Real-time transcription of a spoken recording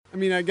I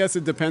mean, I guess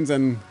it depends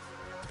on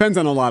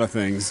a lot of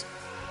things.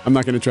 I'm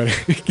not going to try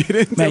to get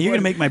into Man, you're going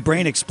to make my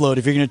brain explode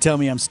if you're going to tell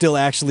me I'm still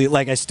actually,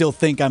 like, I still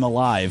think I'm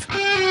alive.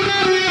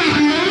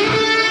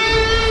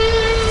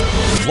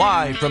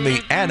 Live from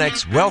the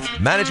Annex Wealth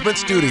Management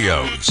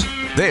Studios,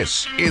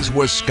 this is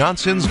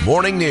Wisconsin's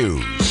Morning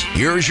News.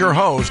 Here's your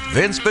host,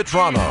 Vince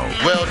Petrano.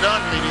 Well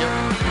done,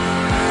 media.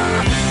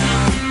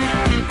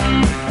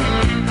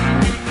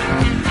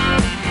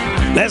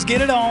 Let's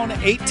get it on.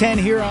 8:10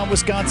 here on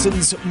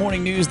Wisconsin's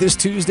Morning News this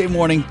Tuesday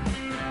morning.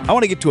 I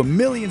want to get to 1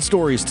 million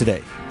stories today.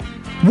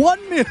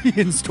 1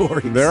 million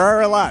stories. There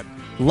are a lot.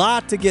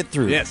 Lot to get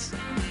through. Yes.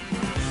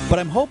 But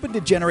I'm hoping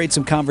to generate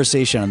some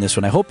conversation on this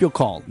one. I hope you'll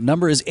call.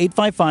 Number is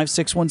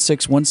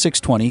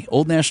 855-616-1620.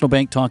 Old National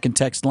Bank talk and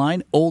text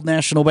line. Old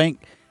National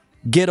Bank,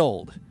 get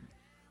old.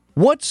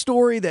 What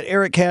story that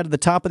Eric had at the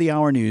top of the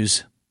hour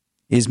news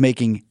is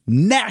making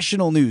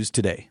national news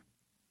today?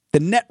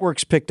 The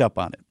networks picked up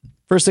on it.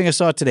 First thing I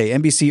saw today,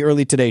 NBC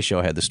Early Today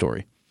Show had the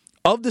story.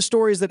 Of the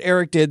stories that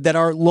Eric did that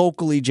are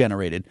locally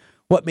generated,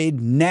 what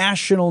made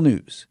national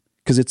news?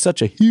 Because it's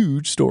such a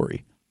huge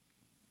story.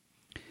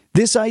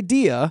 This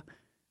idea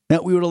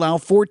that we would allow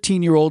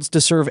 14-year-olds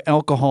to serve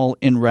alcohol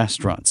in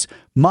restaurants.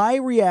 My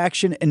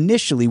reaction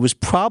initially was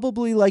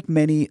probably like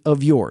many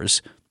of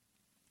yours,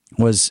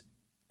 was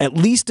at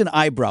least an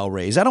eyebrow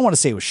raise. I don't want to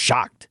say it was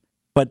shocked,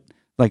 but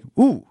like,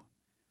 ooh.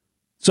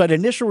 So I had an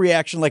initial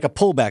reaction like a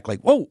pullback, like,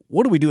 whoa,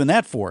 what are we doing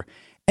that for?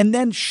 And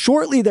then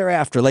shortly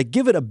thereafter, like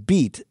give it a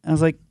beat. I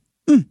was like,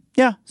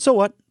 yeah, so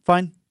what?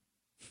 Fine.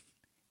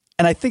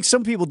 And I think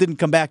some people didn't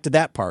come back to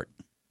that part.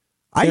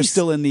 They're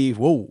still in the,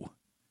 whoa.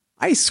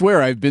 I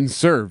swear I've been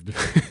served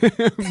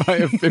by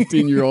a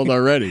 15-year-old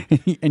already.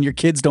 And your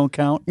kids don't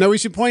count? Now, we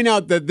should point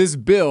out that this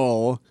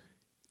bill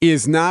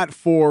is not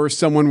for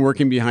someone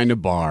working behind a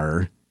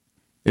bar.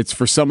 It's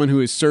for someone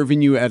who is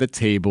serving you at a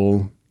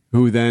table,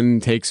 who then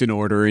takes an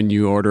order and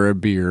you order a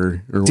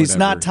beer or whatever. It's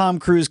not Tom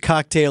Cruise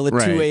cocktail at 2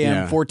 a.m.,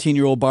 yeah.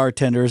 14-year-old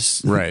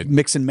bartenders right.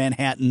 mixing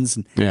Manhattans.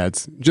 Yeah,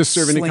 it's just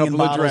serving a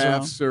couple of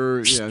drafts around.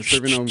 or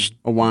serving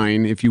a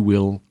wine, if you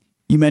will.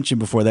 You mentioned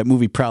before that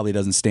movie probably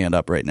doesn't stand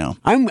up right now.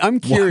 I'm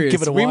curious.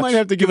 Give it a we watch. might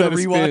have to give it a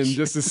rewatch. spin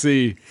just to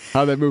see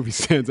how that movie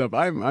stands up.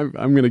 I'm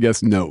going to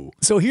guess no.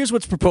 So here's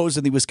what's proposed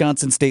in the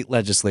Wisconsin State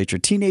Legislature.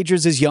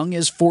 Teenagers as young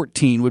as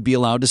 14 would be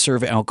allowed to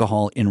serve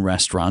alcohol in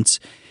restaurants.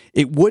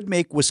 It would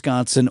make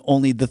Wisconsin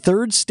only the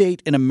third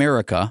state in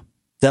America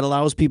that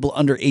allows people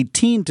under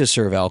 18 to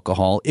serve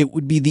alcohol. It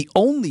would be the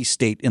only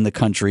state in the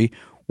country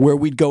where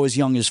we'd go as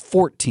young as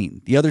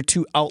 14. The other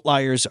two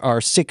outliers are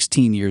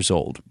 16 years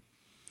old.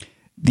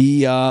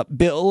 The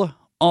bill,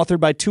 authored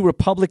by two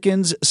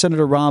Republicans,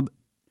 Senator Rob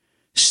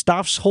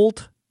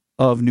Stoffholt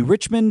of New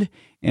Richmond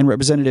and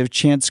Representative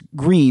Chance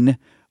Green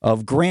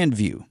of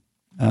Grandview.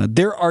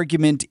 Their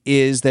argument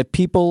is that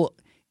people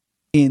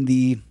in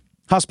the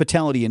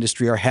hospitality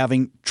industry are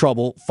having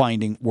trouble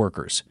finding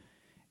workers.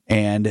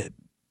 And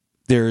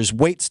there's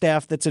wait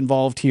staff that's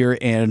involved here,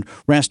 and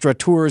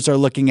restaurateurs are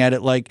looking at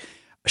it like,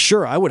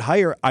 sure, I would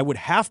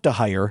have to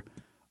hire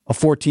a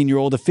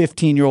 14-year-old, a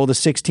 15-year-old, a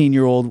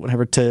 16-year-old,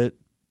 whatever, to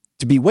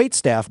be wait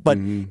staff. But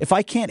if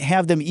I can't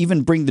have them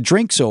even bring the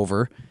drinks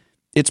over,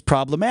 it's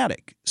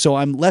problematic. So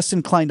I'm less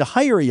inclined to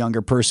hire a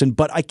younger person,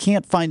 but I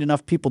can't find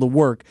enough people to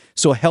work,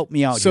 so help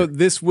me out here. So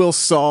this will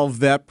solve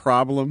that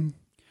problem?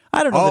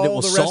 I don't know that it will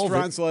All the solve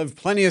restaurants will have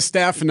plenty of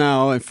staff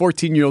now, and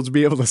 14-year-olds will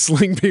be able to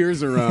sling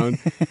beers around.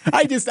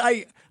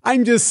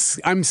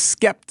 I'm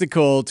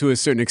skeptical to a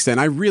certain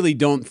extent. I really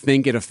don't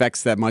think it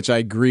affects that much. I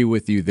agree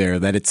with you there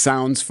that it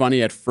sounds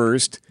funny at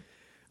first.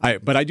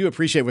 But I do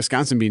appreciate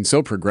Wisconsin being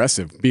so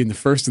progressive, being the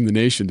first in the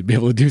nation to be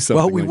able to do something.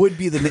 Well, we would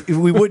be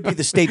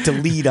the state to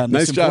lead on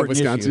this nice job, important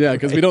Wisconsin. issue. Yeah,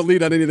 because we don't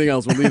lead on anything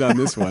else. We'll lead on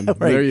this one. Right.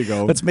 There you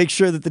go. Let's make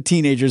sure that the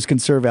teenagers can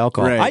serve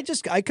alcohol. Right.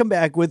 I come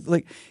back with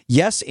like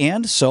yes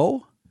and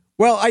so.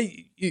 Well,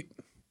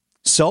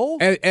 So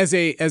as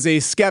a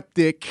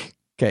skeptic,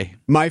 okay.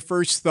 my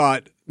first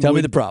thought. Tell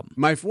me the problem.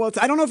 I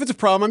don't know if it's a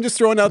problem. I'm just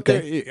throwing out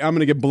there. I'm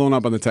going to get blown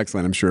up on the text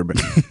line, I'm sure.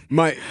 But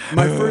my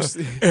first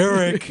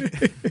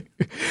Eric,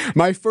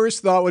 my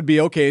first thought would be,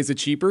 okay, is it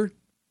cheaper?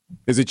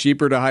 Is it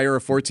cheaper to hire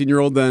a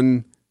 14-year-old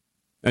than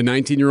a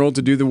 19-year-old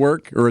to do the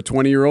work, or a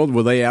 20-year-old?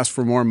 Will they ask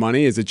for more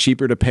money? Is it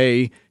cheaper to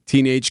pay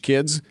teenage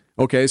kids?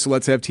 Okay, so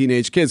let's have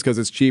teenage kids because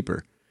it's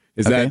cheaper.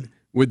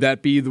 Would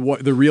that be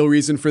the real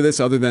reason for this,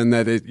 other than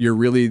that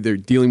they're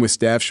dealing with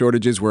staff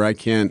shortages where I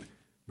can't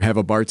have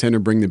a bartender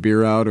bring the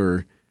beer out?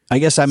 Or I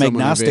guess I'm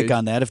agnostic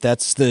on that. If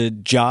that's the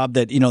job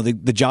that,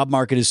 the job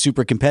market is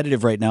super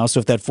competitive right now. So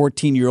if that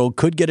 14-year-old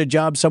could get a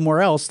job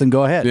somewhere else, then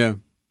go ahead. Yeah.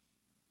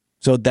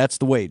 So that's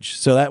the wage.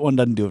 So that one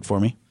doesn't do it for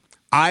me.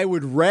 I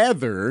would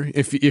rather,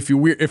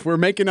 if we're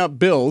making up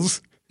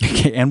bills,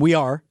 okay, and we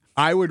are,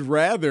 I would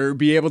rather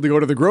be able to go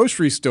to the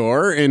grocery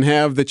store and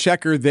have the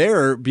checker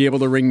there be able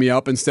to ring me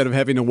up instead of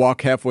having to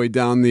walk halfway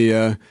down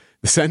the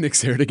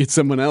Sendix there to get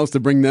someone else to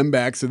bring them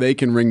back so they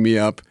can ring me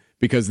up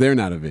because they're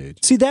not of age.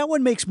 See, that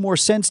one makes more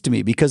sense to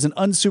me because an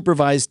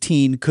unsupervised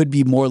teen could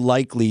be more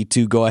likely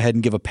to go ahead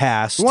and give a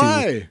pass.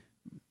 Why?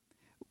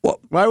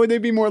 Why would they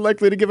be more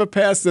likely to give a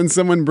pass than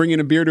someone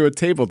bringing a beer to a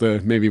table to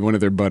maybe one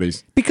of their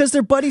buddies? Because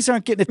their buddies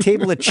aren't getting a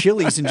table at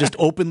Chili's and just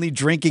openly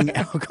drinking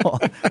alcohol.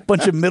 A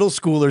bunch of middle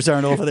schoolers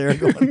aren't over there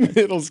going.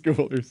 Middle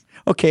schoolers.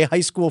 Okay,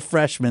 high school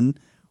freshmen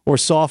or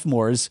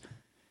sophomores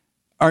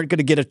aren't going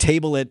to get a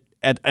table at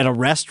a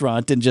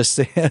restaurant and just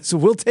say, so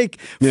we'll take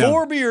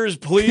 4 beers,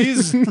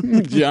 please.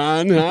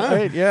 John, huh?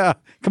 Right, yeah.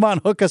 Come on,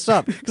 hook us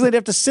up. Because they'd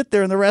have to sit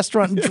there in the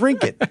restaurant and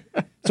drink it.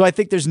 So I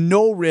think there's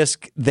no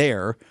risk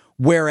there.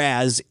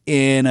 Whereas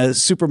in a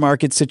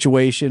supermarket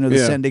situation or the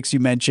Sendix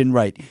you mentioned,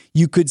 right,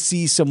 you could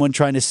see someone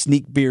trying to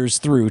sneak beers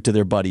through to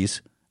their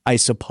buddies, I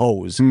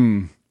suppose.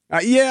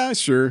 Yeah,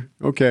 sure.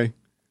 Okay.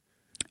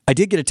 I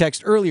did get a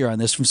text earlier on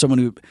this from someone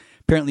who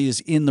apparently is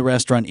in the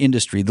restaurant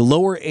industry. The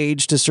lower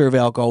age to serve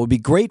alcohol would be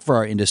great for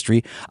our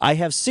industry. I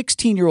have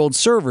 16-year-old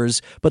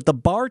servers, but the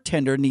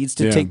bartender needs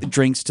to take the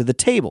drinks to the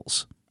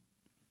tables.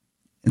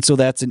 And so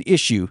that's an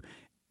issue.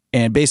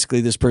 And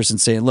basically this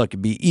person's saying, look,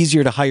 it'd be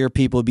easier to hire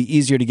people. It'd be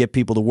easier to get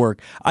people to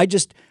work. I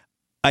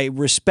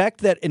respect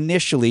that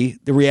initially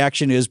the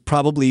reaction is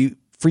probably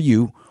for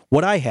you.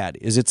 What I had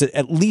is it's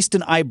at least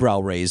an eyebrow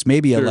raise,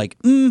 maybe a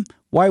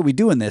why are we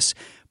doing this?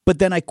 But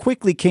then I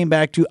quickly came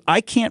back to I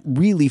can't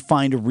really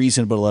find a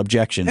reasonable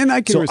objection. And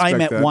I can so respect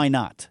I'm at that. why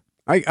not?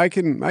 I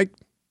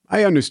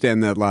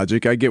understand that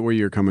logic. I get where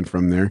you're coming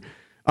from there.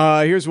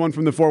 Here's one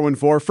from the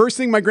 414. First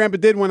thing my grandpa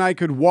did when I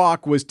could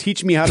walk was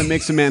teach me how to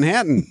make some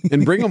Manhattan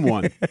and bring him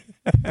one.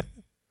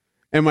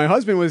 And my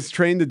husband was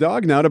trained the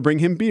dog now to bring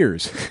him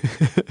beers.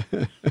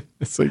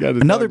 So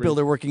another bill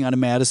they're working on in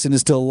Madison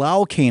is to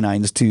allow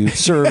canines to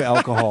serve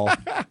alcohol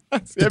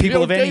to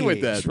people of any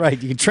age. That.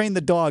 Right, you can train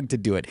the dog to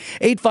do it.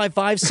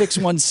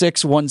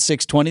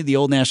 855-616-1620, the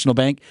Old National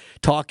Bank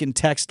talk and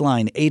text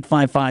line,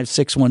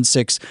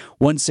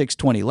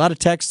 855-616-1620. A lot of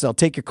texts. I'll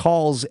take your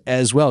calls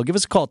as well. Give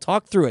us a call.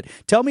 Talk through it.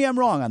 Tell me I'm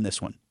wrong on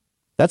this one.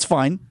 That's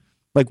fine.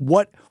 Like,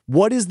 what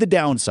is the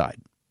downside?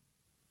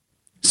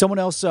 Someone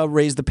else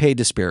raised the pay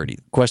disparity,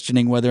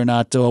 questioning whether or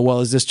not,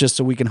 is this just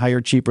so we can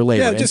hire cheaper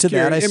labor? Yeah, just and to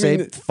that, I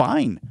say,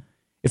 fine.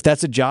 If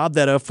that's a job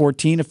that a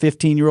 14, a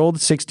 15-year-old,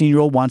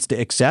 16-year-old wants to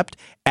accept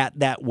at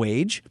that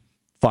wage,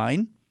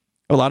 fine.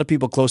 A lot of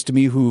people close to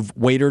me who've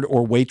waitered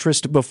or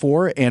waitressed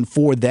before, and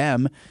for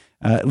them,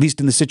 at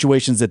least in the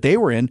situations that they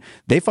were in,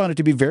 they found it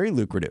to be very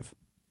lucrative.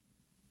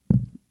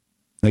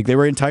 Like they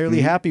were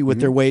entirely happy with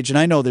their wage. And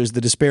I know there's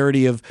the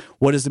disparity of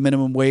what is the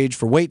minimum wage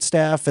for wait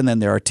staff, and then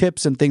there are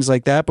tips and things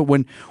like that. But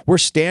when we're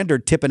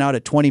standard tipping out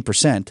at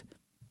 20%,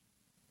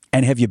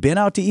 and have you been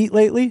out to eat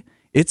lately?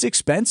 It's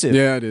expensive.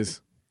 Yeah, it is.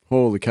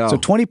 Holy cow. So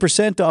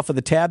 20% off of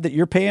the tab that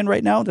you're paying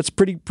right now, that's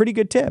pretty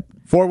good tip.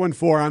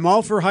 414, I'm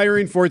all for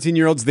hiring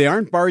 14-year-olds. They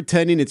aren't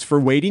bartending. It's for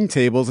waiting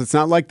tables. It's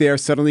not like they are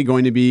suddenly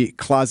going to be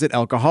closet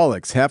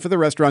alcoholics. Half of the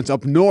restaurants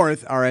up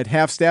north are at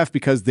half staff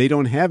because they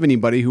don't have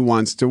anybody who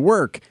wants to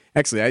work.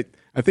 Actually,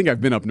 I think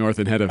I've been up north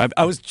and had a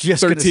I was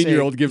just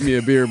 13-year-old give me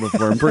a beer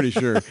before, I'm pretty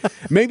sure.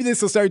 Maybe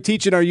this will start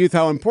teaching our youth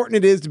how important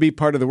it is to be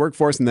part of the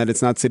workforce and that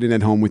it's not sitting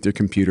at home with your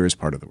computer as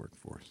part of the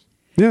workforce.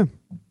 Yeah.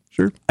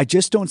 Sure. I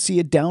just don't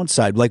see a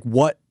downside. Like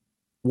what?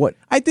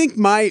 I think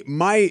my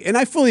and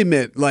I fully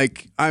admit,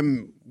 like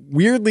I'm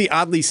weirdly,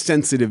 oddly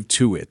sensitive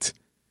to it.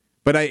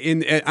 But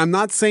I'm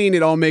not saying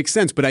it all makes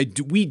sense. But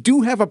we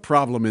do have a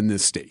problem in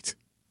this state.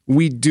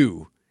 We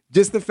do.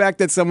 Just the fact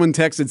that someone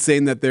texted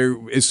saying that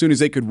as soon as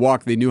they could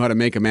walk, they knew how to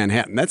make a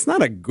Manhattan. That's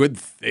not a good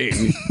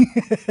thing.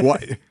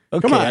 What? Okay,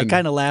 come on. I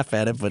kind of laugh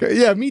at it, but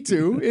yeah, me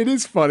too. It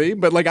is funny,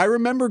 but like I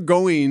remember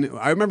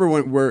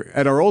when we're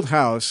at our old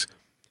house.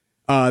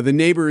 The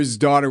neighbor's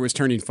daughter was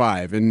turning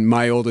 5, and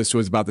my oldest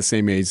was about the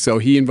same age. So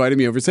he invited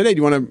me over and said, hey, do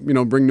you want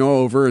to bring Noah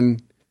over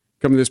and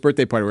come to this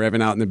birthday party we're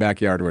having out in the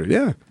backyard or whatever?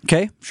 Yeah.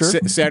 Okay, sure.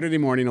 Saturday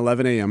morning,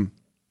 11 a.m.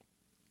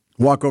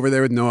 Walk over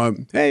there with Noah.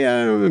 Hey,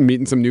 I'm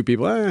meeting some new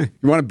people. You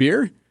want a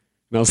beer? And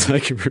I was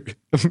like, I'm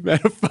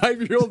at a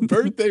 5-year-old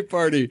birthday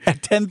party.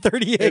 At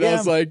 10:30 a.m. And I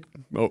was like,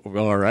 oh,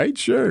 all right,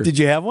 sure. Did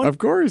you have one? Of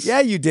course.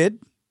 Yeah, you did.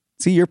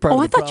 See, you're part of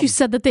the I thought you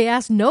said that they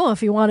asked Noah if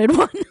he wanted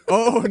one.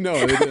 Oh, no,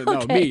 they didn't.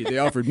 No, me. They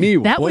offered me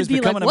one. That Boy's would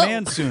be becoming like, a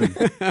man soon.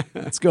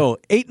 Let's go.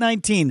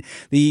 819.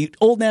 The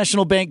Old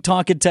National Bank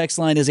talk and text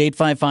line is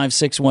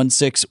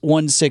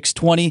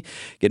 855-616-1620.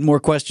 Getting more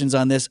questions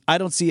on this. I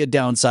don't see a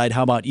downside.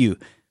 How about you?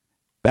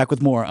 Back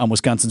with more on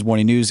Wisconsin's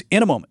Morning News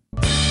in a moment.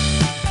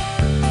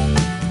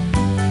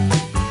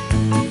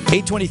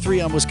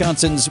 823 on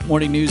Wisconsin's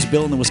Morning News.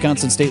 Bill in the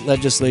Wisconsin State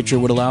Legislature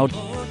would allow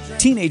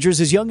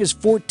teenagers as young as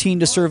 14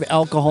 to serve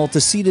alcohol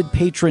to seated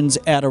patrons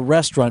at a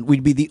restaurant.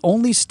 We'd be the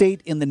only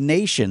state in the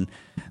nation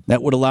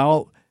that would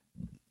allow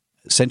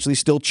essentially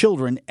still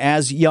children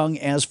as young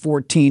as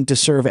 14 to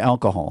serve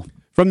alcohol.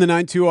 From the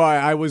 9-2,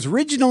 I was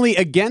originally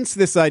against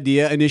this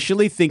idea,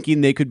 initially thinking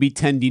they could be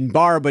tending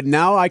bar, but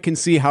now I can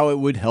see how it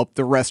would help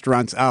the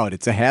restaurants out.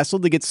 It's a hassle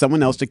to get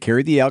someone else to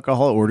carry the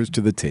alcohol orders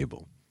to the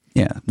table.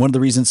 Yeah, one of the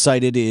reasons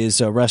cited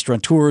is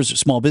restaurateurs,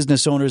 small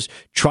business owners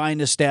trying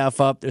to staff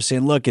up. They're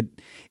saying, look,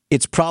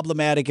 it's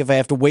problematic if I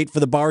have to wait for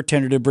the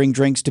bartender to bring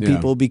drinks to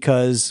people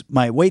because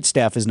my wait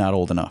staff is not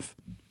old enough.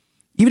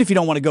 Even if you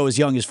don't want to go as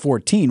young as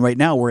 14, right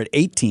now we're at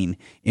 18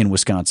 in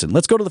Wisconsin.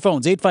 Let's go to the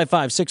phones,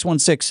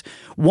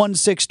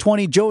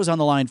 855-616-1620. Joe's on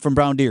the line from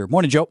Brown Deer.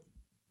 Morning, Joe.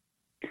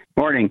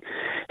 Morning.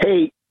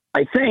 Hey,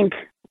 I think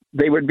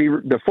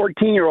the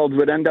 14-year-olds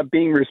would end up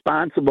being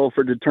responsible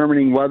for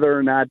determining whether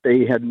or not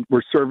they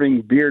were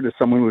serving beer to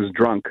someone who was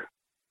drunk.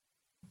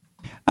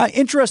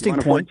 Interesting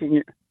point.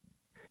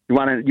 You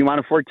want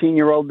a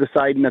 14-year-old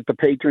deciding that the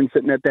patron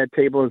sitting at that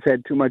table has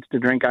had too much to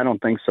drink? I don't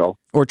think so.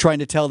 Or trying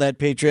to tell that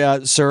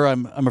patron, sir,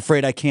 I'm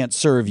afraid I can't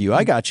serve you.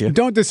 I got you.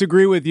 Don't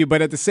disagree with you,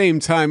 but at the same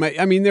time,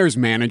 I mean, there's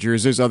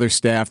managers, there's other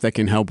staff that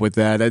can help with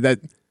that. I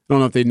don't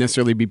know if they'd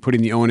necessarily be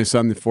putting the onus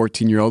on the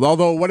 14-year-old.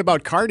 Although, what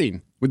about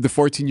carding? Would the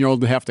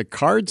 14-year-old have to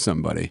card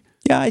somebody?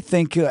 Yeah, I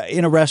think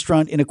in a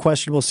restaurant, in a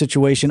questionable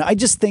situation, I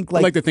just think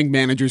I'd like to think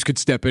managers could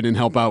step in and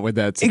help out with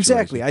that situation.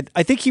 Exactly.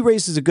 I think he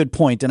raises a good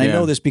point, and I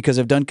know this because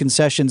I've done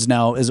concessions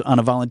now on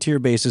a volunteer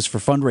basis for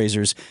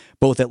fundraisers,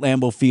 both at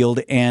Lambeau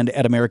Field and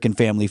at American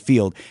Family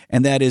Field,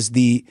 and that is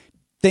the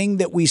thing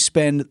that we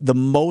spend the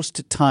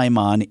most time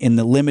on in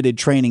the limited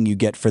training you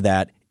get for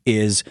that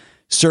is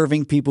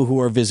serving people who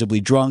are visibly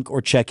drunk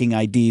or checking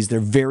IDs. They're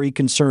very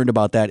concerned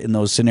about that in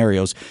those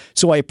scenarios.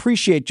 So I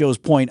appreciate Joe's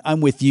point. I'm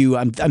with you.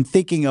 I'm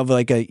thinking of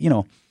like a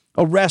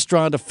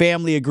restaurant, a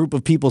family, a group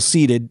of people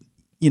seated.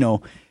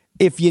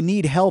 If you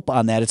need help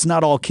on that, it's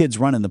not all kids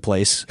running the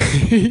place,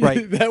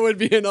 right? That would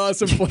be an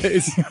awesome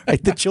place.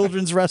 Right, the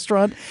children's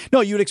restaurant.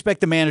 No, you'd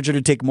expect the manager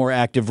to take a more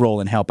active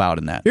role and help out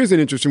in that. Here's an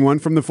interesting one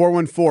from the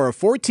 414. A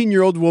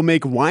 14-year-old will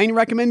make wine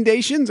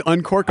recommendations,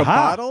 uncork a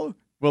bottle.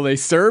 Will they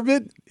serve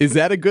it? Is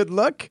that a good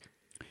look?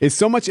 Is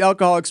so much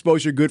alcohol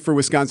exposure good for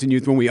Wisconsin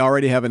youth when we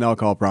already have an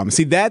alcohol problem?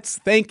 See,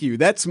 thank you.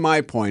 That's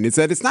my point. It's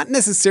that it's not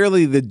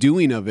necessarily the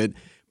doing of it,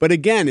 but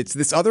again, it's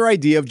this other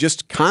idea of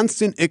just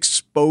constant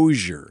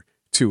exposure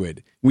to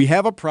it. We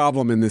have a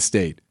problem in this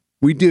state.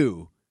 We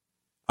do.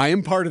 I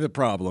am part of the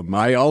problem.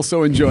 I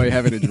also enjoy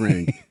having a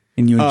drink.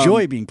 And you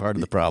enjoy being part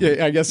of the problem.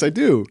 Yeah, I guess I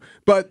do.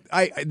 But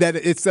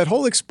it's that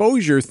whole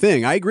exposure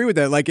thing. I agree with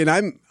that. Like, and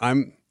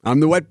I'm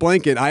the wet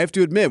blanket. I have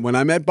to admit, when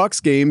I'm at Bucks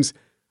games,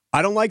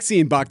 I don't like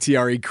seeing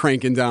Bakhtiari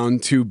cranking down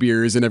 2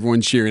 beers and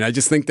everyone cheering. I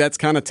just think that's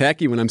kind of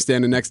tacky when I'm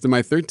standing next to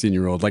my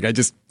 13-year-old. Like,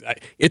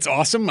 it's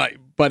awesome,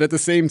 but at the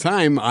same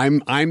time,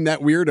 I'm that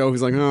weirdo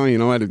who's like, oh,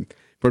 I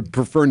would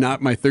prefer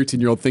not my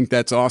 13-year-old think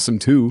that's awesome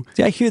too.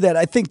 See, I hear that.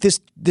 I think this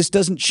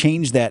doesn't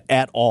change that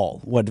at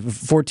all.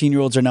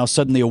 14-year-olds are now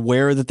suddenly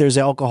aware that there's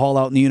alcohol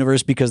out in the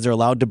universe because they're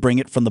allowed to bring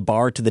it from the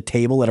bar to the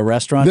table at a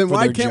restaurant. Then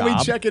why can't we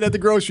check it at the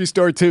grocery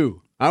store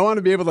too? I want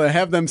to be able to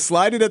have them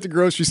slide it at the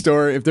grocery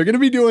store. If they're going to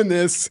be doing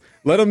this,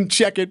 let them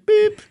check it,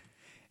 beep,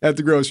 at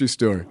the grocery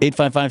store.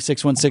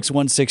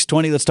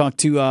 855-616-1620. Let's talk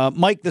to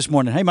Mike this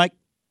morning. Hey, Mike.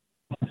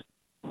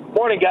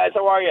 Morning, guys.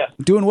 How are you?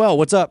 Doing well.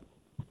 What's up?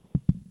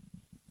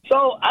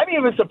 So I'm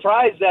even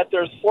surprised that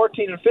there's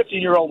 14 and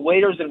 15-year-old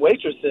waiters and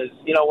waitresses.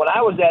 When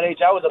I was that age,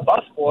 I was a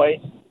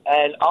busboy,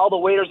 and all the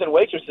waiters and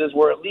waitresses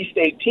were at least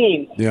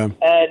 18. Yeah.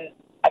 And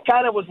I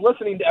kind of was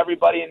listening to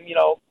everybody, and,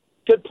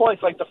 good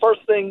points. Like the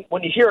first thing,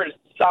 when you hear it,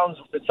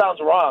 it sounds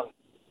wrong.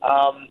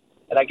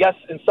 And I guess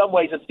in some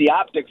ways it's the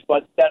optics,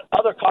 but that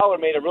other caller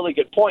made a really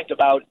good point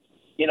about,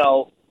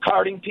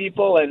 carding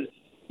people and,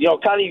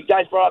 kind of you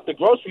guys brought up the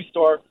grocery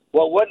store.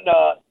 Well, wouldn't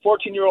a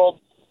 14-year-old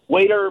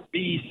waiter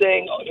be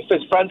saying, if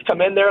his friends come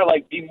in there,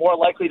 like be more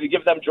likely to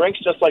give them drinks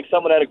just like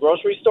someone at a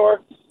grocery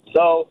store?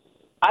 So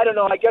I don't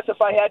know. I guess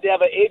if I had to have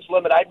an age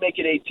limit, I'd make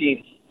it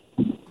 18.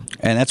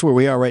 And that's where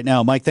we are right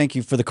now. Mike, thank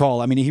you for the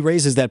call. I mean, he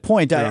raises that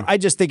point. Yeah. I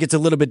just think it's a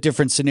little bit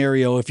different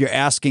scenario if you're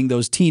asking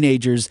those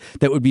teenagers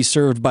that would be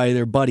served by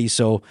their buddy.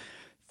 So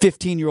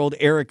 15-year-old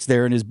Eric's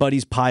there and his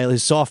buddies pile,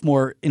 his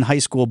sophomore in high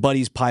school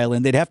buddies pile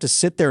in. They'd have to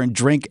sit there and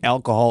drink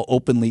alcohol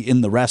openly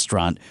in the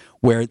restaurant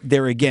where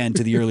there again,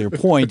 to the earlier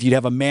point, you'd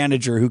have a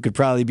manager who could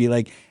probably be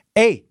like,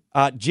 hey,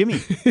 Jimmy,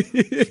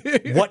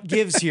 what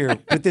gives here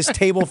with this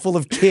table full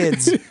of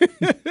kids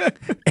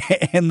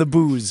and the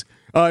booze?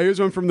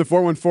 Here's one from the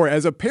 414.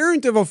 As a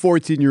parent of a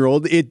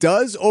 14-year-old, it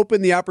does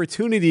open the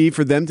opportunity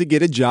for them to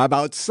get a job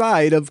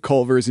outside of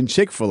Culver's and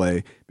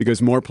Chick-fil-A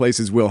because more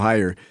places will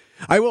hire.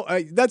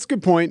 That's a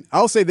good point.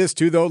 I'll say this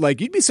too, though.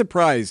 Like, you'd be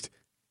surprised.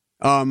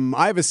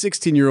 I have a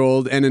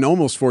 16-year-old and an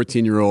almost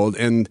 14-year-old,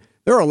 and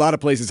there are a lot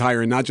of places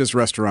hiring, not just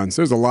restaurants.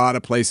 There's a lot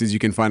of places you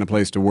can find a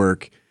place to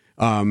work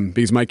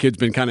because my kid's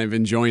been kind of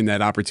enjoying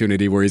that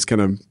opportunity where he's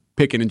kind of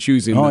picking and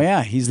choosing. Oh,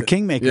 yeah. He's the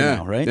kingmaker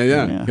now, right?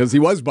 Yeah. Because he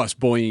was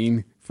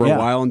busboying for a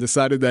while and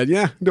decided that,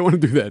 don't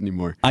want to do that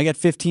anymore. I got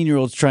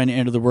 15-year-olds trying to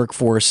enter the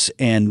workforce,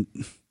 and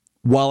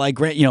while I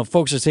grant,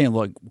 folks are saying,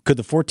 look, could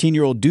the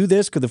 14-year-old do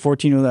this? Could the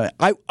 14-year-old?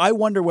 I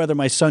wonder whether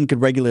my son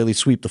could regularly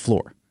sweep the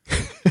floor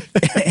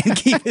and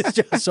keep his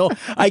job. So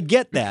I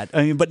get that.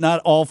 I mean, but not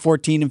all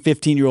 14 and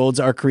 15-year-olds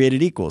are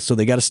created equal, so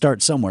they got to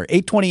start somewhere.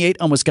 8:28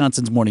 on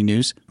Wisconsin's Morning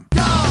News.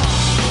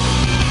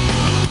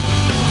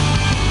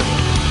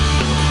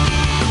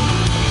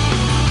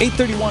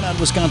 8:31 on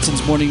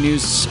Wisconsin's Morning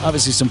News.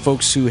 Obviously, some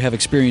folks who have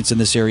experience in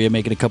this area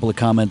making a couple of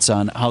comments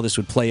on how this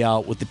would play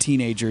out with the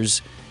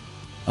teenagers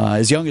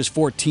as young as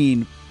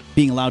 14.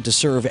 being allowed to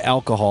serve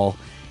alcohol.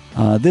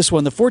 This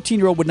one, the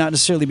 14-year-old would not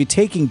necessarily be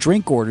taking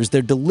drink orders.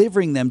 They're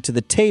delivering them to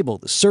the table.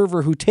 The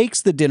server who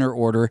takes the dinner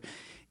order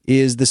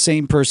is not the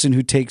same person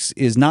who takes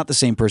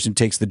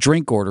the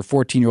drink order.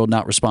 14-year-old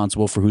not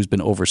responsible for who's been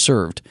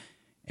overserved.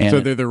 And so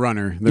they're the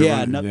runner.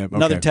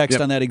 Another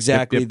text on that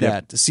exactly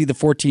that. To see the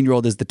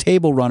 14-year-old as the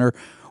table runner,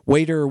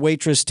 waiter or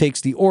waitress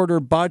takes the order,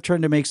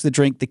 bartender makes the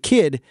drink, the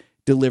kid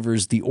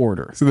delivers the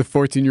order. So the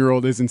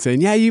 14-year-old isn't saying,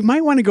 yeah, you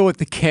might want to go with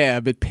the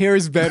cab. It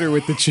pairs better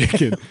with the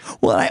chicken.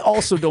 Well, I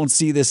also don't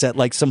see this at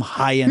like some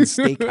high-end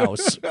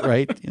steakhouse,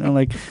 right?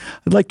 Like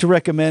I'd like to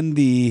recommend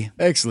the...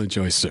 Excellent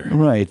choice, sir.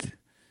 Right.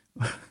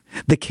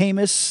 The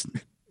Camus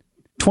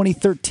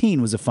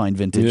 2013 was a fine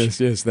vintage.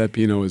 Yes, that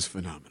Pinot is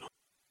phenomenal.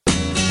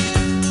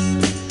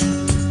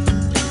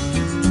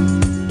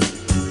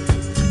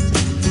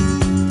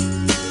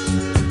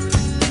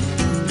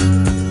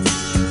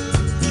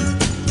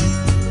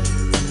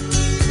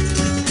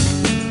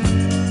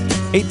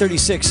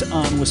 .836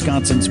 on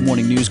Wisconsin's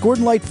Morning News.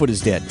 Gordon Lightfoot is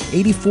dead,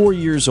 84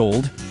 years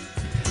old.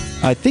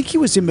 I think he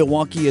was in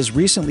Milwaukee as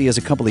recently as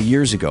a couple of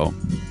years ago.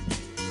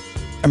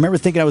 I remember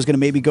thinking I was going to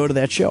maybe go to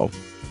that show.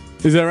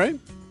 Is that right?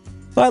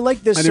 Well, I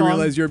like this song. I didn't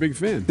realize you're a big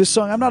fan. This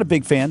song, I'm not a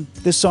big fan.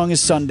 This song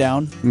is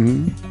Sundown.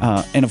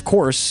 Mm-hmm. And of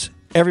course,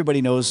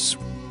 everybody knows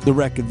the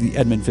wreck of the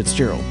Edmund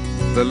Fitzgerald.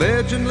 The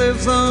legend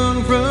lives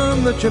on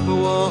from the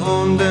Chippewa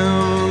on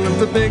down of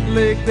the big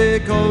lake they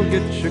call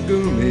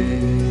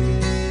Gitchagumi.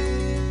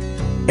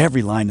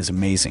 Every line is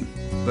amazing.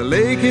 The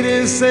lake, it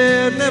is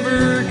said,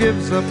 never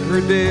gives up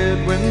her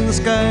dead when the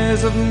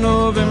skies of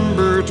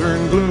November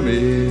turn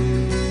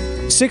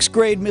gloomy. Sixth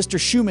grade Mr.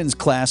 Schumann's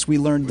class, we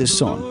learned this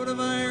song.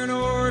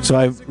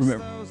 So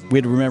we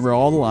had to remember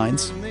all the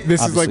lines.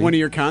 This is like one of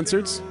your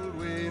concerts?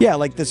 Yeah,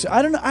 like this.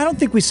 I don't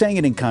think we sang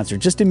it in concert,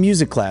 just in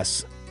music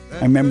class.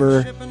 I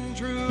remember.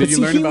 Did you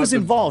learn he was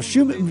involved.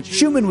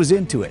 Schumann was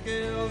into it.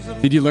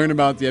 Did you learn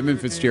about the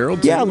Edmund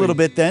Fitzgerald? Yeah, a little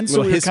bit then.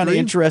 So we were kind of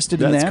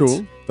interested in that. That's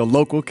cool. The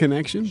local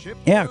connection?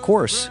 Yeah, of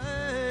course.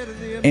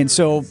 And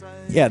so,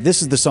 yeah,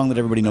 this is the song that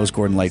everybody knows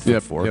Gordon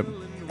Lightfoot for. Yep.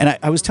 And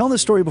I was telling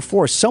this story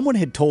before. Someone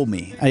had told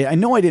me, I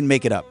know I didn't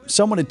make it up.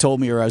 Someone had told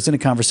me, or I was in a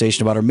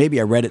conversation about it, or maybe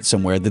I read it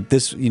somewhere, that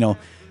this,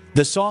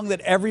 the song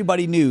that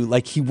everybody knew,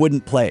 like he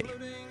wouldn't play.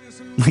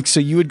 Like, so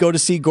you would go to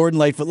see Gordon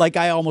Lightfoot, like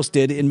I almost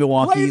did in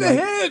Milwaukee. Play the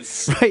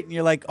hits! Right, and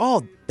you're like,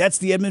 oh, that's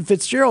the Edmund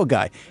Fitzgerald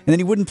guy. And then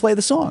he wouldn't play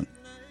the song.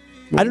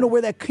 I don't know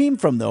where that came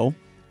from, though,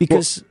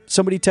 because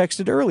somebody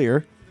texted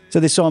earlier,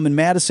 said they saw him in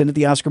Madison at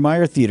the Oscar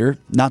Mayer Theater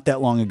not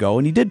that long ago,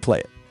 and he did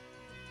play it.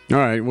 All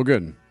right, well,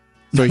 good.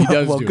 So he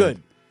does well, do good.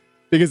 It.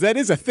 Because that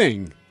is a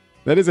thing.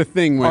 That is a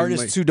thing. When,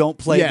 artists who don't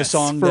play the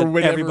song that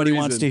everybody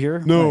wants to hear?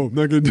 No, I'm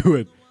not going to do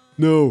it.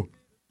 No.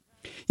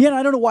 Yeah, and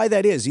I don't know why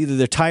that is. Either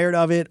they're tired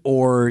of it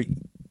or,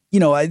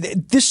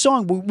 this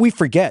song, we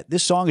forget.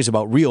 This song is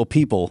about real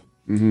people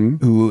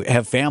who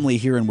have family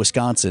here in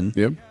Wisconsin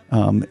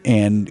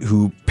and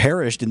who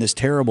perished in this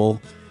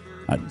terrible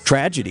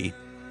tragedy.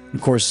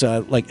 Of course,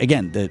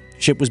 again, the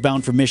ship was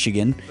bound for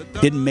Michigan,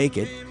 didn't make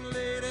it.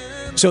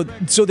 So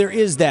there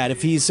is that.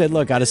 If he said,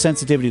 look, out of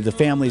sensitivity to the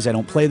families, I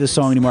don't play this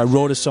song anymore. I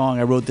wrote a song,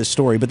 I wrote this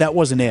story, but that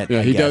wasn't it.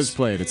 Yeah, he does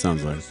play it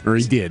sounds like. Or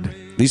he did.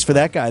 At least for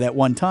that guy, that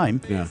one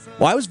time. Yeah.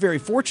 Well, I was very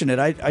fortunate.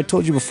 I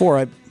told you before,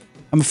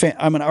 I'm a fan.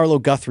 I'm an Arlo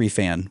Guthrie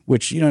fan,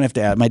 which you don't have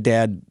to add. My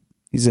dad,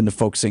 he's into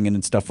folk singing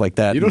and stuff like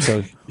that. You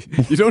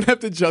don't have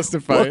to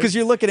justify it. Because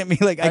you're looking at me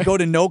like I go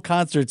to no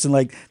concerts and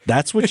like,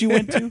 that's what you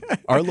went to?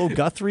 Arlo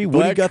Guthrie?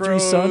 Woody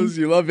Guthrie's son?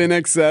 You love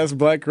INXS,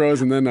 Black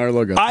Crowes, and then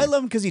Arlo Guthrie. I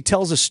love him because he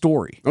tells a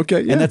story.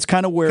 Okay, yeah. And that's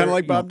kind of where... Kind of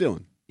like Bob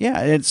Dylan. Yeah,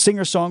 and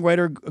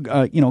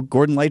singer-songwriter,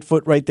 Gordon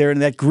Lightfoot right there,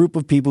 and that group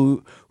of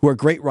people who are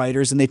great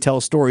writers, and they tell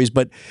stories.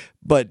 But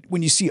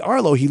when you see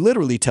Arlo, he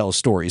literally tells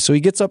stories. So he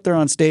gets up there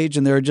on stage,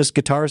 and there are just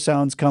guitar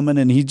sounds coming,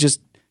 and he's just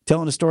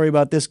telling a story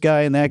about this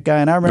guy and that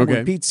guy. And I remember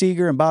when Pete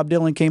Seeger and Bob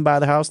Dylan came by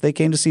the house, they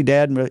came to see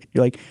Dad, and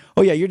you're like,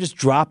 oh yeah, you're just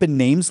dropping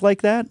names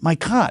like that? My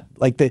God,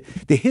 like the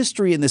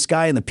history in this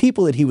guy and the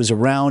people that he was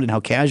around and how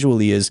casual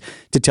he is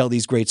to tell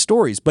these great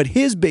stories. But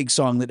his big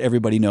song that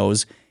everybody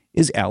knows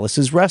is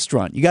Alice's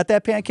Restaurant. You got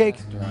that, Pancake?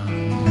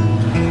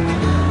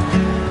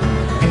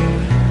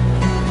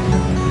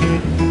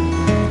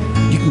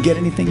 You can get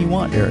anything you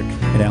want, Eric,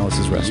 at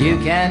Alice's Restaurant. You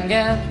can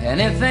get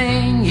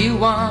anything you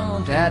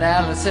want at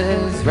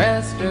Alice's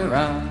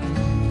Restaurant.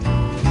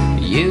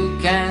 You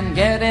can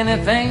get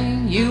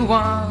anything you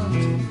want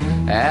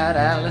at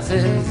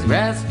Alice's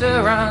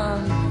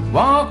Restaurant.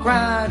 Walk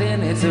right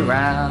in, it's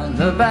around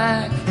the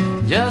back,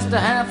 just a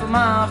half a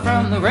mile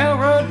from the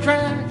railroad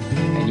track.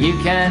 And you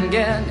can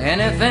get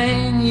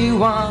anything you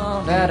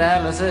want at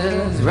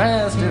Alice's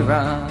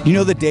Restaurant. You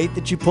know the date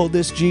that you pulled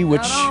this, G?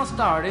 Which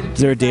is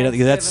there a date?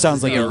 That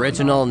sounds like the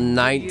original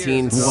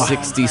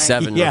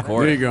 1967 yeah,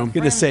 recording. There you go. I'm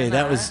gonna say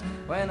that's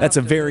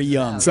a very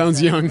young.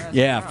 Sounds young.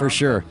 Yeah, for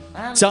sure.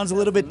 Sounds a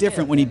little bit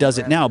different when he does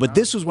it now. But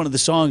this was one of the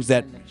songs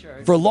that,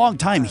 for a long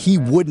time, he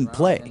wouldn't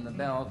play.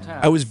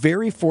 I was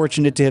very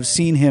fortunate to have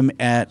seen him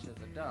at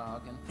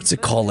what's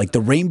it called? Like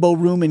the Rainbow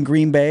Room in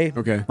Green Bay.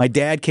 Okay. My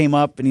dad came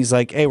up and he's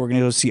like, hey, we're going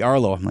to go see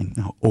Arlo. I'm like,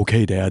 "Oh,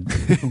 okay, Dad.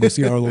 We'll go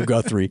see Arlo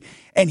Guthrie.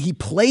 And he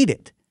played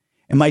it.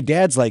 And my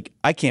dad's like,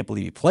 I can't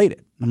believe he played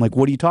it. I'm like,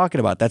 what are you talking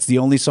about? That's the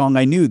only song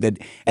I knew. And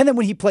then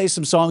when he plays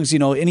some songs,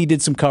 and he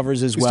did some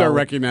covers as well. Start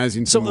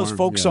recognizing some of those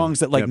folk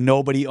songs that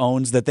nobody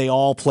owns, that they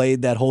all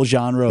played, that whole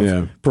genre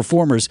of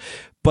performers.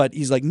 But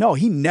he's like, no,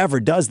 he never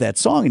does that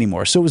song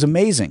anymore. So it was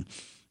amazing.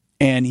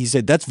 And he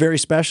said, that's very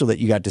special that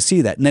you got to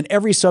see that. And then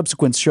every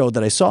subsequent show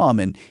that I saw him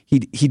in, he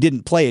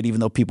didn't play it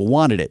even though people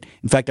wanted it.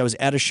 In fact, I was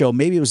at a show,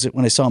 maybe it was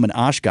when I saw him in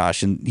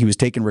Oshkosh, and he was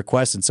taking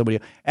requests, and somebody,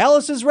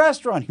 Alice's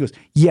Restaurant. He goes,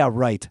 yeah,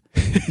 right.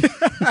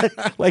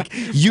 Like,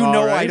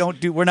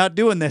 right. We're not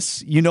doing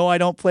this. I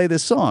don't play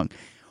this song.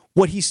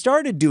 What he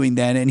started doing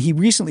then, and he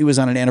recently was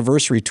on an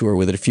anniversary tour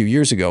with it a few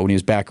years ago when he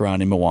was back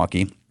around in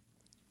Milwaukee.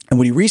 And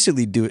what he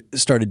recently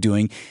started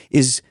doing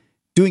is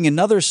doing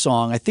another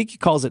song. I think he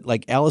calls it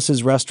like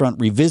Alice's Restaurant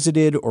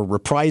Revisited or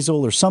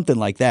Reprisal or something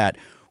like that,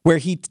 where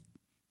he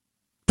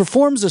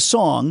performs a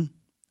song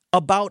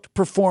about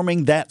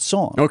performing that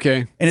song.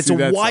 Okay. And it's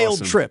a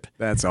wild trip.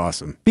 That's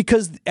awesome.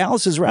 Because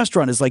Alice's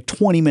Restaurant is like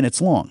 20 minutes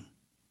long.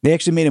 They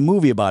actually made a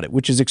movie about it,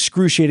 which is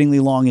excruciatingly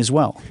long as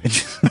well.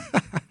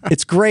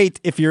 It's great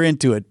if you're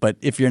into it, but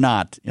if you're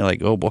not, you're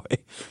like, oh boy.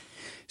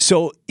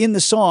 So in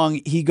the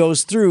song, he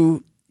goes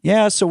through,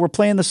 so we're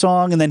playing the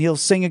song, and then he'll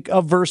sing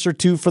a verse or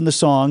two from the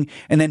song,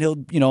 and then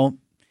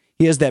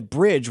he has that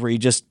bridge where he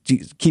just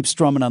keeps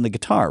strumming on the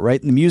guitar,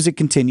 right? And the music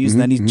continues,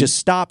 and then he just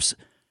stops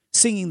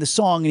singing the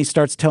song, and he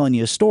starts telling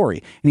you a story.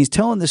 And he's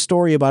telling the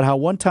story about how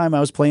one time I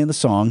was playing the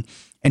song,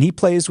 and he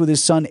plays with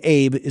his son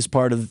Abe as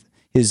part of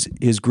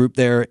his group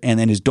there, and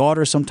then his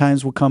daughter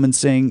sometimes will come and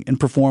sing and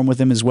perform with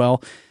him as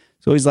well.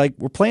 So he's like,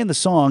 we're playing the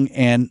song,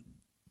 and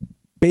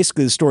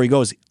basically the story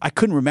goes, I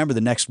couldn't remember the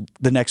next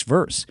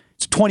verse.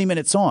 It's a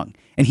 20-minute song,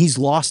 and he's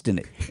lost in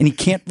it, and he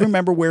can't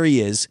remember where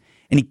he is,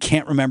 and he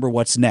can't remember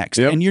what's next.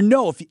 Yep. And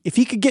if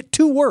he could get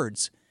 2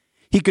 words,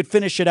 he could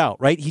finish it out,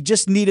 right? He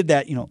just needed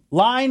that,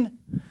 line.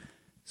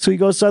 So he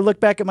goes, so I look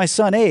back at my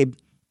son, Abe,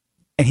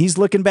 and he's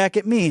looking back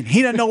at me, and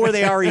he doesn't know where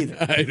they are either.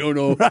 I don't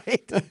know.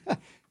 Right?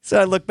 So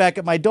I look back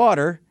at my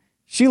daughter.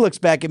 She looks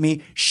back at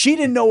me. She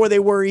didn't know where they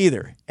were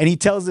either. And he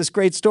tells this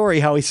great story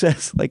how he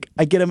says, like,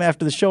 I get him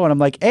after the show, and I'm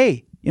like,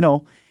 hey,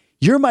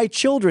 you're my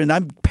children.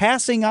 I'm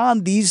passing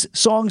on these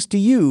songs to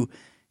you.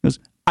 He goes,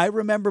 I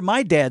remember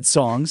my dad's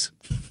songs.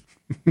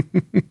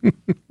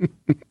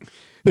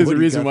 There's a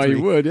reason why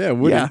you would. Yeah,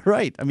 Woody. Yeah,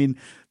 right. I mean,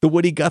 the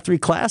Woody Guthrie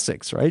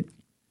classics, right?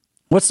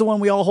 What's the one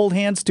we all hold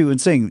hands to and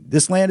sing?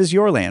 This land is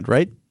your land,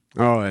 right?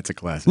 Oh, that's a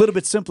classic. A little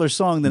bit simpler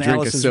song than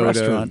Alice's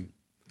Restaurant.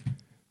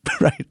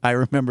 Right. I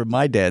remember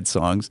my dad's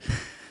songs.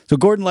 So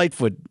Gordon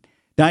Lightfoot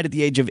died at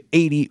the age of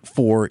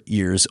 84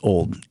 years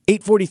old.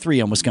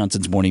 8:43 on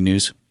Wisconsin's Morning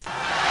News.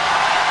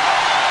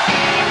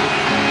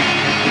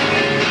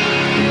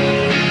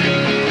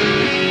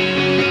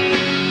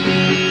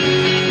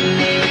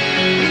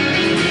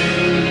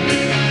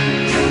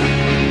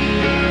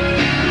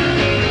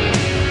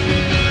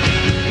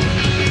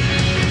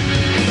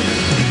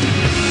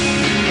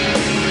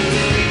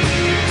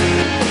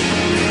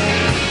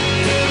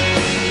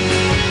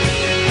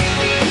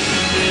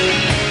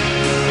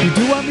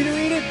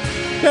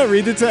 Yeah,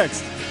 read the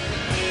text.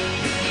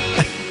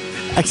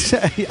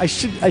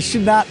 I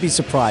should not be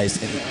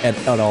surprised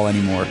at all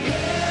anymore.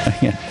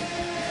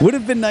 Would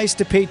have been nice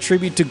to pay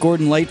tribute to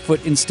Gordon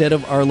Lightfoot instead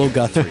of Arlo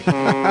Guthrie.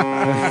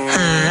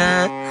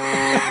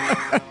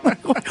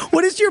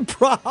 What is your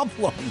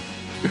problem?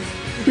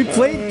 We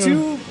played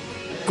 2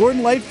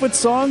 Gordon Lightfoot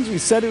songs. We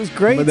said it was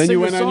great. But then you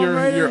went on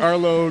your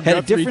Arlo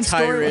Guthrie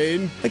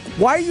tirade. Like,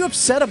 why are you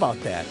upset about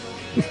that?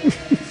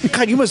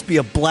 God, you must be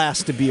a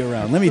blast to be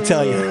around. Let me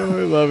tell you.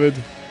 I love it.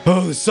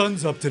 Oh, the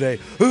sun's up today.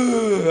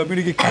 I'm going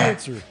to get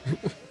cancer.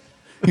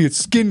 I get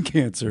skin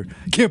cancer.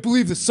 I can't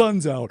believe the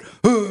sun's out.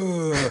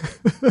 You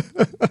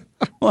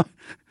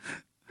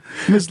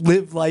must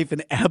live life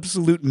in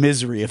absolute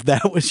misery if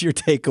that was your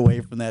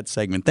takeaway from that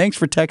segment. Thanks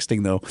for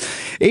texting, though.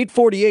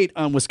 8:48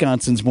 on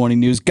Wisconsin's Morning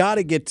News. Got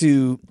to get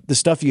to the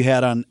stuff you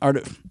had on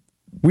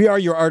We are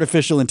your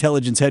artificial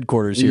intelligence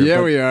headquarters here.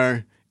 Yeah, we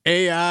are.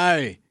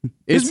 AI.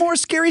 There's more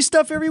scary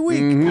stuff every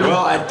week. Mm-hmm.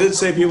 Well, I did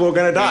say people were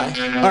going to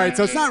die. All right,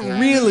 so it's not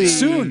really...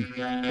 Soon.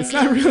 It's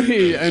not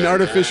really an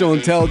artificial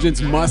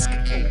intelligence Musk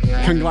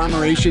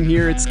conglomeration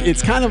here.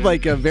 It's kind of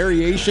like a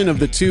variation of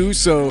the two.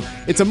 So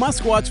it's a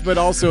Musk watch, but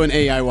also an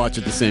AI watch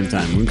at the same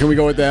time. Can we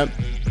go with that?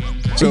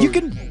 So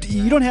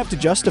you don't have to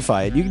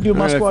justify it. You can do a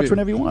Musk watch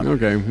whenever you want.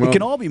 Okay. Well, it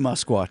can all be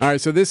Musk watch. All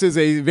right, so this is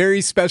a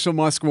very special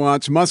Musk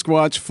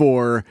watch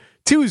for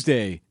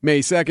Tuesday,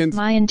 May 2nd.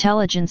 My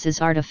intelligence is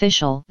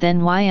artificial,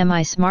 then why am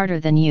I smarter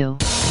than you?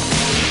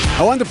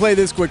 I wanted to play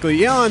this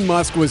quickly. Elon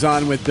Musk was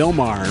on with Bill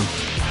Maher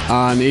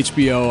on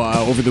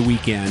HBO over the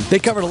weekend. They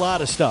covered a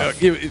lot of stuff.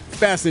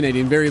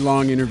 Fascinating, very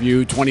long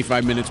interview,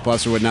 25 minutes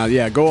plus or whatnot.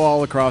 Yeah, go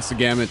all across the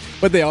gamut.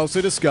 But they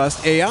also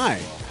discussed AI.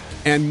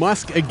 And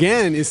Musk,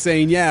 again, is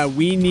saying, yeah,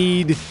 we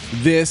need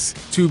this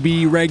to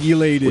be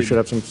regulated. We should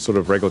have some sort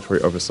of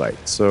regulatory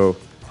oversight. So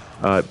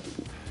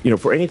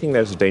for anything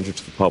that is a danger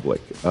to the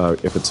public,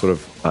 if it's sort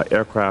of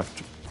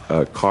aircraft,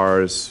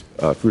 cars,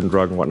 food and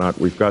drug and whatnot,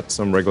 we've got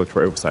some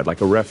regulatory oversight,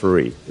 like a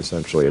referee,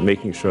 essentially, and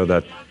making sure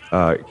that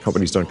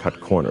companies don't cut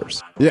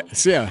corners.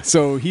 Yes, yeah.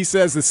 So he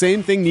says the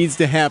same thing needs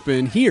to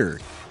happen here.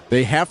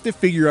 They have to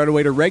figure out a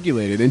way to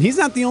regulate it. And he's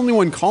not the only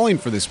one calling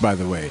for this, by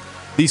the way.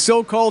 The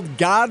so-called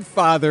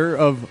godfather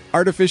of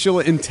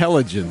artificial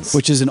intelligence.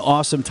 Which is an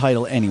awesome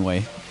title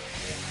anyway.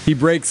 He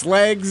breaks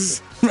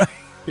legs.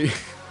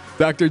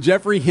 Dr.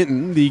 Jeffrey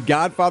Hinton, the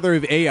godfather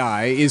of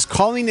AI, is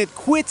calling it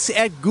quits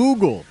at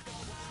Google.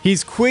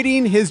 He's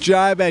quitting his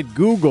job at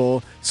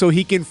Google so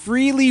he can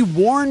freely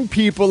warn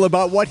people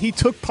about what he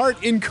took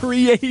part in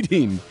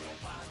creating.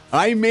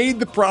 I made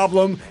the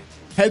problem.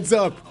 Heads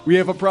up, we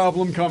have a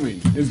problem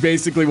coming, is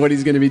basically what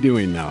he's going to be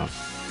doing now.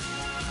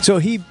 So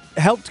he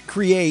helped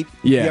create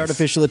the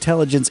artificial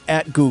intelligence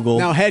at Google.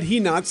 Now, had he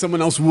not,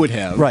 someone else would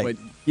have. Right. But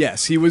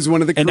yes, he was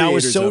one of the creators. And now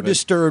is so of it.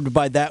 disturbed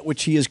by that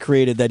which he has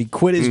created that he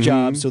quit his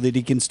job so that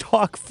he can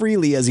talk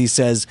freely, as he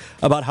says,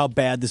 about how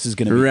bad this is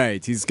going to be.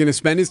 Right. He's going to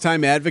spend his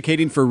time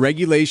advocating for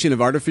regulation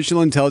of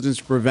artificial intelligence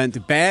to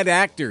prevent bad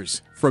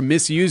actors from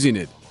misusing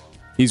it.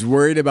 He's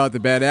worried about the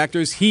bad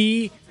actors.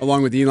 He,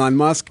 along with Elon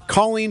Musk,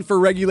 calling for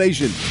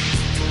regulation.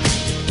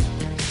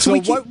 So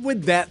what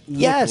would that look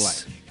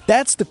like?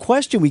 That's the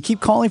question. We keep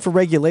calling for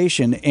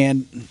regulation,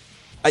 and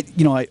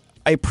I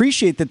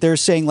appreciate that they're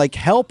saying, like,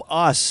 help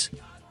us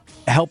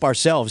help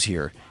ourselves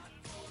here.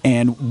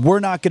 And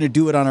we're not going to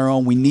do it on our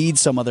own. We need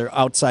some other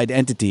outside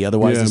entity.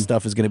 Otherwise, this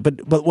stuff is going to...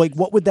 But like,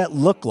 what would that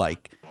look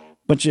like?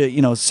 Bunch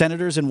of,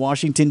 senators in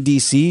Washington,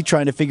 D.C.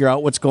 trying to figure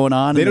out what's going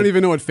on. They don't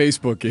even know what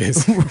Facebook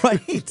is.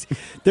 Right.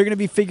 They're going to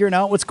be figuring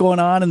out what's going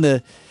on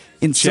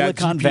in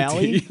Silicon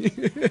Valley.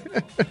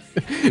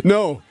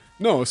 No.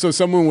 So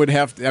someone would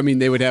have to...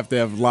 they would have to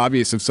have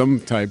lobbyists of some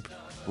type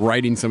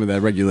writing some of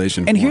that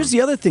regulation. And here's the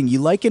other thing.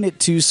 You liken it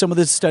to some of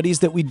the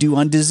studies that we do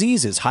on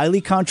diseases. Highly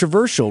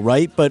controversial,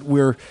 right? But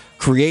we're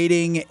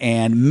creating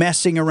and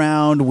messing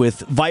around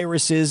with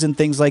viruses and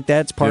things like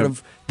that. It's part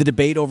of the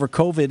debate over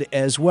COVID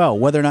as well.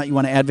 Whether or not you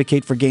want to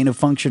advocate for gain of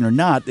function or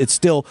not, it's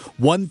still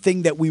one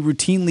thing that we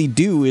routinely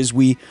do is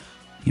we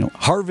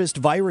harvest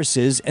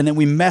viruses and then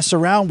we mess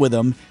around with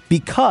them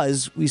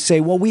because we say,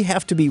 well, we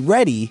have to be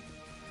ready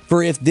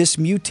for if this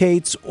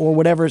mutates or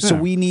whatever, so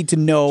we need to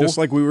know. Just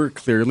like we were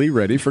clearly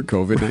ready for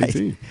COVID-19.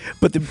 Right.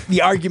 But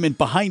the argument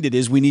behind it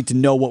is we need to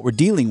know what we're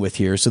dealing with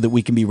here so that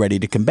we can be ready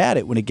to combat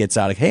it when it gets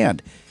out of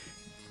hand.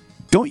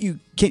 Can't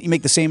you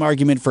make the same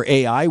argument for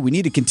AI? We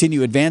need to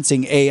continue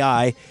advancing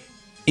AI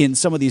in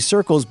some of these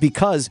circles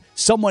because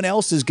someone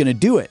else is going to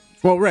do it.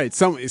 Well, right.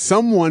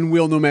 Someone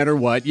will no matter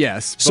what,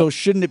 yes. So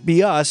shouldn't it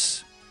be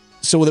us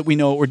so that we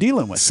know what we're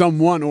dealing with?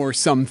 Someone or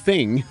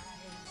something.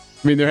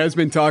 There has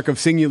been talk of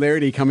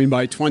singularity coming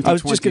by 2029. I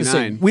was just going to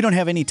say, we don't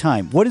have any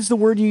time. What is the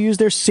word you use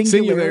there?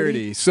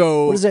 Singularity.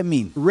 So what does that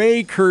mean?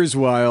 Ray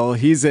Kurzweil,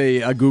 he's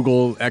a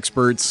Google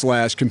expert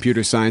 /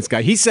 computer science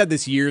guy. He said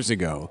this years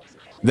ago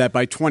that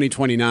by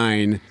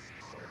 2029,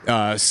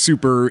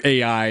 super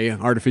AI,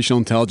 artificial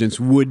intelligence,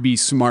 would be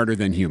smarter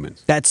than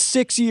humans. That's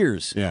 6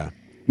 years. Yeah.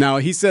 Now,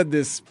 he said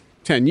this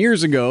 10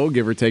 years ago,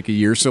 give or take a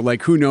year. So,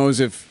 who knows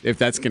if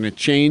that's going to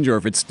change or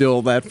if it's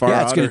still that far out?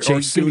 Yeah, it's going to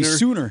change. It's going to be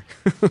sooner.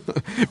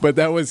 But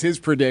that was his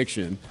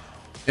prediction.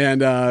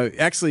 And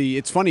actually,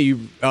 it's funny,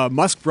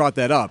 Musk brought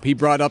that up. He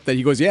brought up that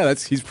he goes,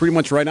 he's pretty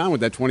much right on with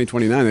that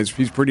 2029.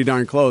 He's pretty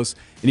darn close.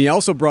 And he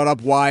also brought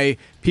up why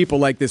people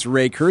like this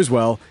Ray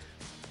Kurzweil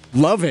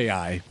love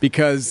AI,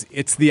 because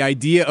it's the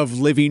idea of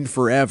living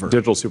forever.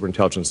 Digital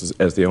superintelligence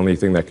is the only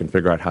thing that can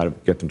figure out how to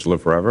get them to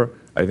live forever.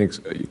 I think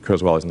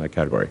Kurzweil is in that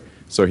category.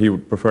 So he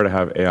would prefer to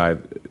have AI,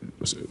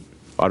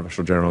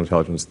 artificial general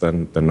intelligence,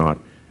 than not,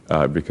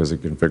 because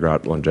it can figure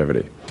out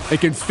longevity. It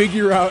can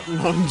figure out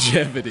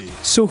longevity.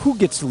 So who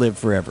gets to live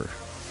forever?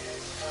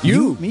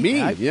 You,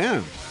 me,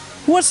 yeah.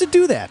 Who wants to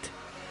do that?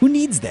 Who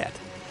needs that?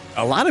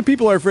 A lot of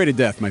people are afraid of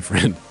death, my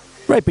friend.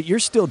 Right, but you're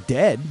still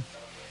dead.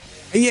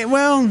 Yeah,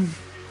 well,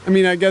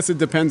 I guess it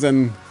depends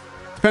on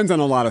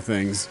a lot of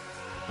things.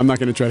 I'm not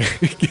going to try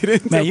to get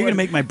into Man, you're going to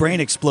make my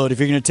brain explode if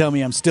you're going to tell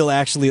me I'm still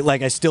actually,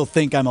 I still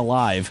think I'm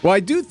alive. Well, I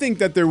do think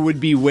that there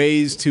would be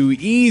ways to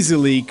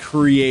easily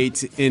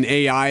create an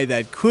AI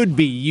that could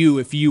be you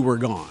if you were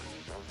gone.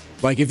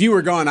 If you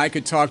were gone, I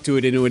could talk to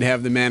it and it would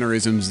have the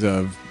mannerisms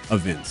of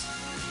Vince.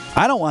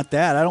 I don't want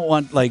that. I don't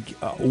want,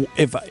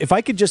 if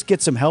I could just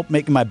get some help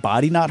making my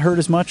body not hurt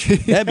as much,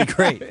 that'd be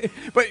great.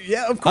 But,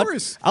 yeah, of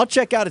course. I'll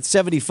check out at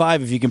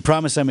 75 if you can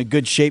promise I'm in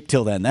good shape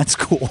till then. That's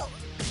cool.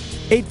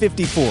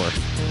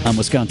 8:54 on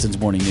Wisconsin's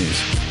Morning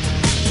News.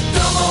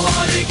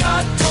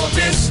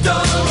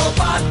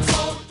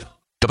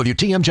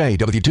 WTMJ,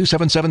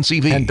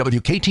 W277CV, and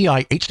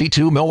WKTI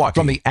HD2 Milwaukee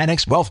from the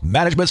Annex Wealth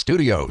Management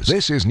Studios.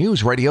 This is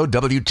News Radio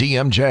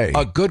WTMJ,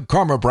 a Good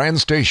Karma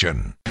brand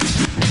station.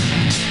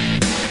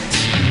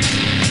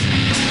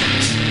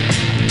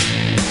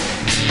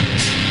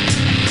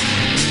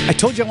 I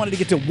told you I wanted to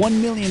get to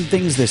 1 million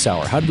things this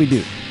hour. How did we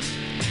do?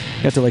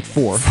 Got to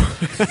 4.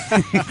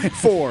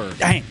 4.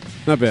 Dang.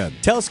 Not bad.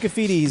 Tell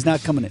Scafidi he's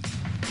not coming in.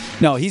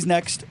 No, he's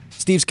next.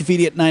 Steve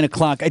Scafidi at 9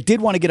 o'clock. I did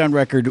want to get on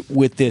record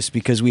with this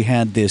because we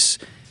had this.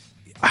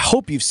 I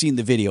hope you've seen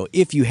the video.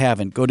 If you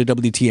haven't, go to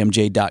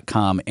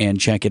WTMJ.com and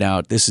check it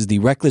out. This is the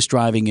reckless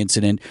driving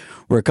incident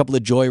where a couple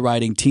of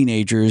joyriding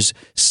teenagers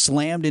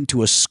slammed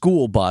into a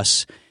school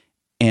bus.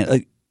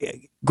 And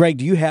Greg,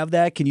 do you have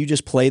that? Can you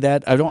just play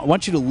that? I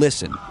want you to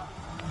listen.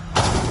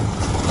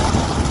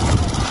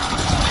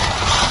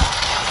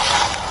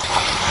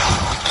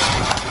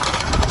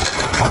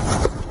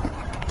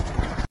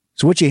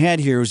 So what you had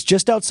here was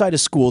just outside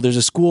of school, there's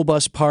a school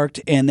bus parked,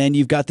 and then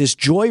you've got this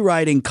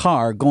joyriding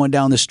car going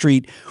down the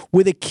street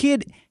with a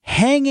kid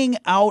hanging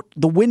out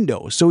the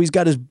window. So he's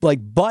got his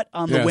butt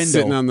on the window.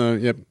 Sitting on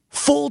the,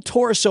 full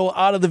torso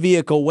out of the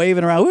vehicle,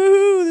 waving around,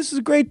 woo, this is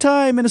a great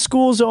time in a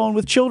school zone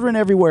with children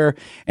everywhere.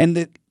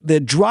 And the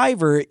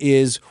driver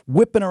is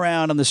whipping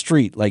around on the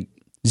street, like,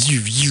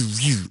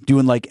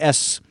 doing like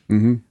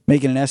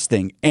making an S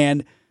thing,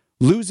 and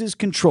loses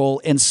control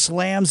and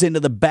slams into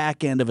the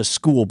back end of a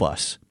school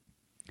bus.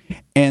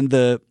 And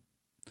the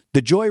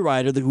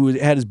joyrider who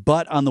had his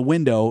butt on the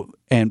window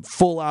and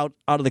full out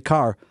of the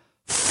car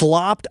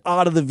flopped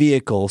out of the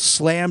vehicle,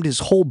 slammed his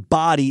whole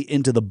body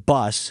into the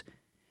bus,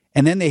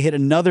 and then they hit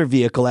another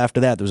vehicle after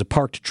that. There was a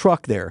parked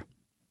truck there.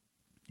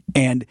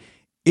 And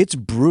it's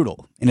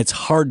brutal, and it's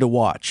hard to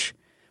watch.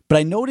 But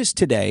I noticed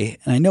today,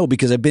 and I know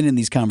because I've been in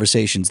these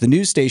conversations, the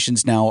news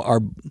stations now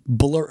are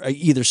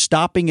either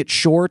stopping it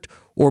short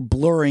or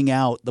blurring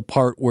out the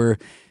part where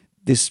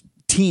this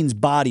teen's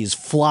body is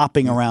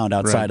flopping around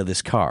outside of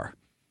this car.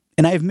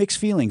 And I have mixed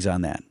feelings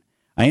on that.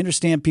 I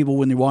understand people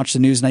when they watch the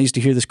news, and I used to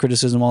hear this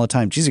criticism all the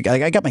time. Geez,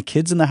 I got my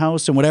kids in the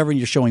house and whatever, and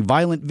you're showing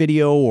violent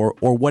video or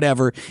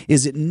whatever.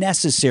 Is it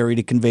necessary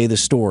to convey the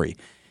story?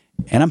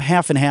 And I'm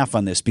half and half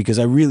on this because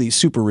I really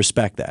super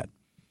respect that.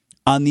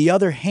 On the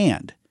other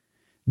hand,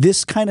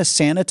 this kind of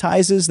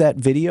sanitizes that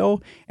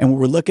video, and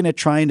we're looking at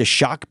trying to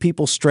shock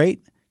people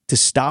straight to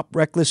stop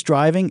reckless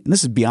driving. And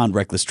this is beyond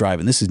reckless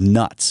driving. This is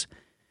nuts.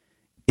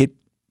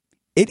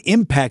 It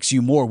impacts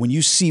you more when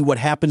you see what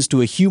happens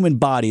to a human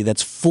body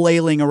that's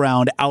flailing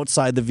around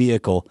outside the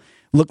vehicle,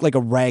 look like a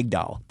rag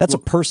doll. That's a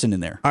person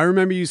in there. I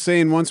remember you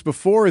saying once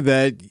before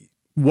that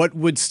what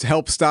would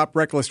help stop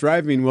reckless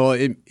driving? Well,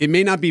 it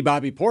may not be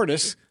Bobby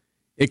Portis.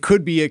 It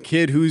could be a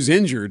kid who's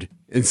injured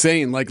and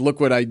saying, like,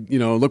 look what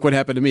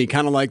happened to me.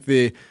 Kind of like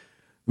the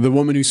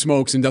woman who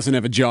smokes and doesn't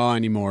have a jaw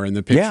anymore in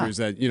the pictures.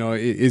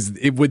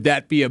 That would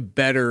that be a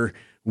better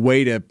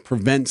way to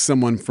prevent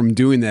someone from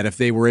doing that if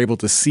they were able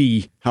to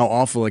see how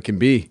awful it can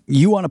be?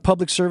 You want a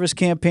public service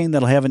campaign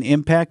that'll have an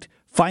impact?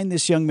 Find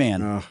this young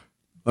man.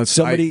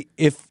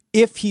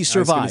 If he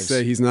survives. I was going to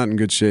say he's not in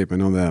good shape. I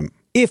know that.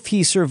 If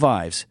he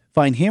survives,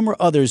 find him or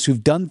others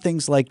who've done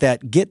things like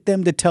that. Get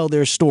them to tell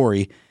their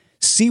story.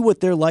 See what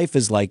their life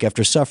is like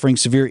after suffering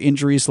severe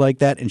injuries like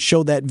that, and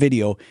show that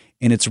video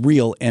in its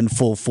real and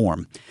full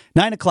form.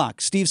 9 o'clock.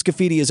 Steve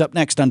Scafidi is up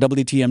next on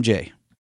WTMJ.